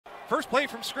First play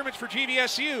from scrimmage for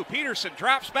GVSU. Peterson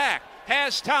drops back,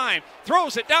 has time,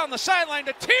 throws it down the sideline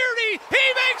to Tierney.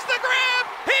 He makes the grab.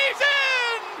 He's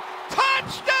in.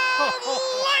 Touchdown,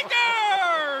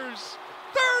 Lakers!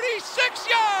 36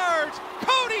 yards.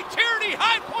 Cody Tierney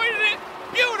high-pointed it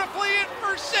beautifully in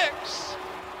for 6.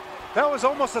 That was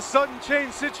almost a sudden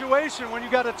change situation when you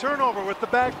got a turnover with the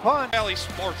back punt. Valley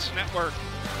Sports Network.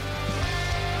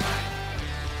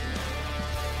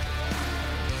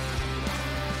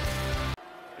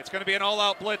 It's going to be an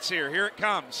all-out blitz here. Here it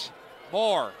comes.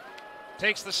 Moore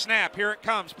takes the snap. Here it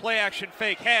comes. Play action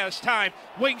fake. Has time.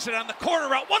 Wings it on the corner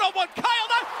route. 1-on-1. Kyle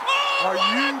Knight. Oh, are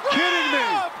you kidding me?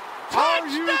 Touchdown, are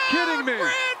you kidding me?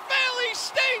 Grand Valley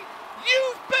State.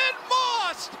 You've been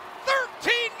mossed.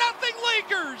 13-0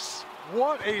 Lakers.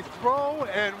 What a throw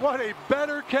and what a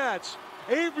better catch.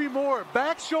 Avery Moore,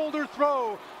 back shoulder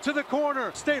throw to the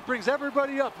corner. State brings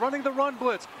everybody up, running the run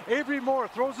blitz. Avery Moore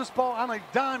throws this ball on a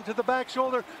dime to the back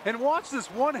shoulder, and watch this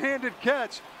one-handed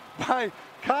catch by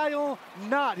Kyle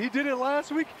Knott. He did it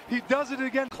last week. He does it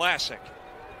again. Classic.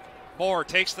 Moore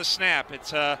takes the snap.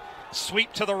 It's a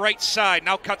sweep to the right side.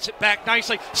 Now cuts it back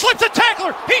nicely. Slips a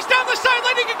tackler. He's down the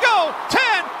sideline. He can go. 10,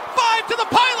 5 to the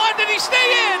pylon. Did he stay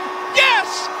in?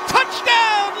 Yes!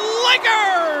 Touchdown,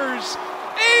 Lakers!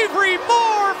 Avery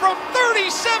Moore from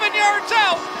 37 yards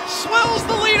out swells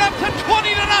the lead up to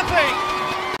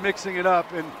 20-0. Mixing it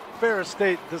up, and Ferris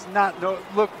State does not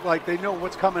look like they know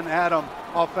what's coming at them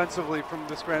offensively from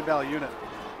this Grand Valley unit.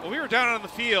 Well, we were down on the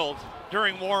field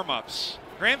during warm-ups.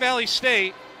 Grand Valley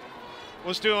State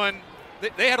was doing,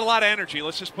 they had a lot of energy,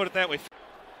 let's just put it that way.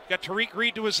 Got Tariq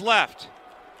Reed to his left.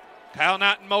 Kyle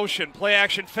Knott in motion, play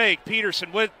action fake.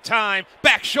 Peterson with time,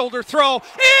 back shoulder throw.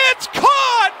 It's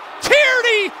caught!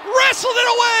 Tierney wrestled it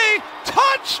away.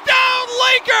 Touchdown,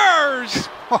 Lakers!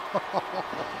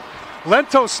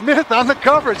 Lento Smith on the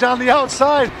coverage on the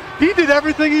outside. He did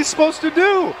everything he's supposed to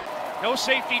do. No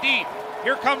safety deep.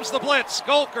 Here comes the blitz.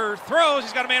 Gulker throws.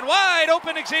 He's got a man wide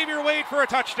open. Xavier Wade for a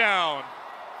touchdown.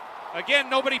 Again,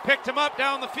 nobody picked him up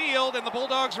down the field, and the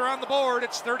Bulldogs are on the board.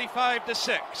 It's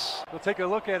 35-6. We'll take a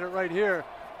look at it right here.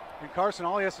 And Carson,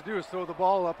 all he has to do is throw the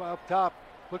ball up top.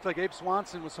 Looked like Abe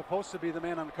Swanson was supposed to be the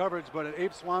man on the coverage, but at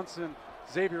Abe Swanson,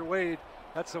 Xavier Wade,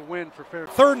 that's a win for Ferris.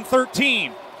 3rd and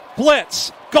 13.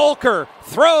 Blitz. Gulker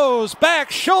throws back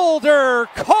shoulder.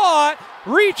 Caught.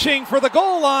 Reaching for the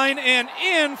goal line and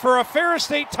in for a Ferris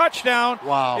State touchdown.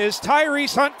 Wow. Is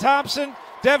Tyrese Hunt-Thompson.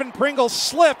 Devin Pringle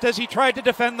slipped as he tried to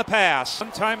defend the pass.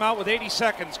 One timeout with 80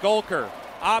 seconds. Gulker,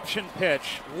 option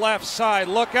pitch, left side.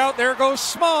 Look out, there goes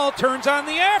Small. Turns on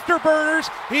the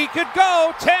afterburners. He could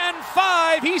go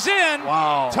 10-5. He's in.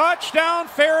 Wow. Touchdown,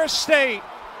 Ferris State.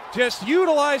 Just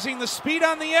utilizing the speed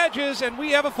on the edges, and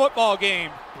we have a football game.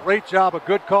 Great job, a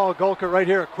good call. Gulker right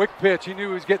here, a quick pitch. He knew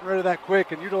he was getting rid of that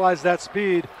quick and utilized that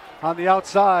speed on the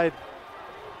outside.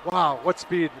 Wow, what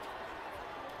speed.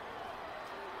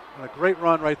 And a great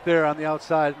run right there on the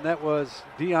outside, and that was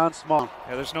Deion Small.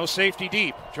 Yeah, there's no safety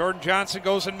deep. Jordan Johnson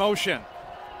goes in motion.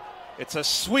 It's a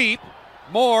sweep.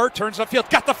 Moore turns upfield,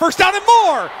 got the first down, and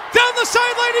Moore down the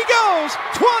sideline he goes.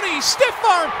 20, stiff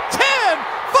arm, 10,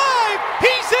 5,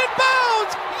 he's in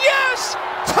bounds. Yes,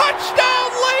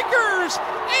 touchdown Lakers.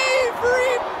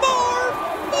 Avery Moore,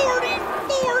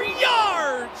 44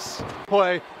 yards.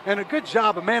 Play and a good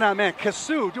job of man-on-man.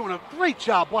 Kasu doing a great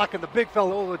job blocking the big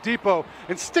fella Oladipo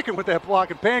and sticking with that block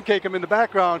and pancake him in the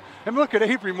background. And look at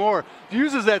Avery Moore,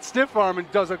 uses that stiff arm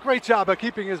and does a great job of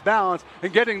keeping his balance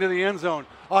and getting to the end zone.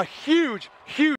 A huge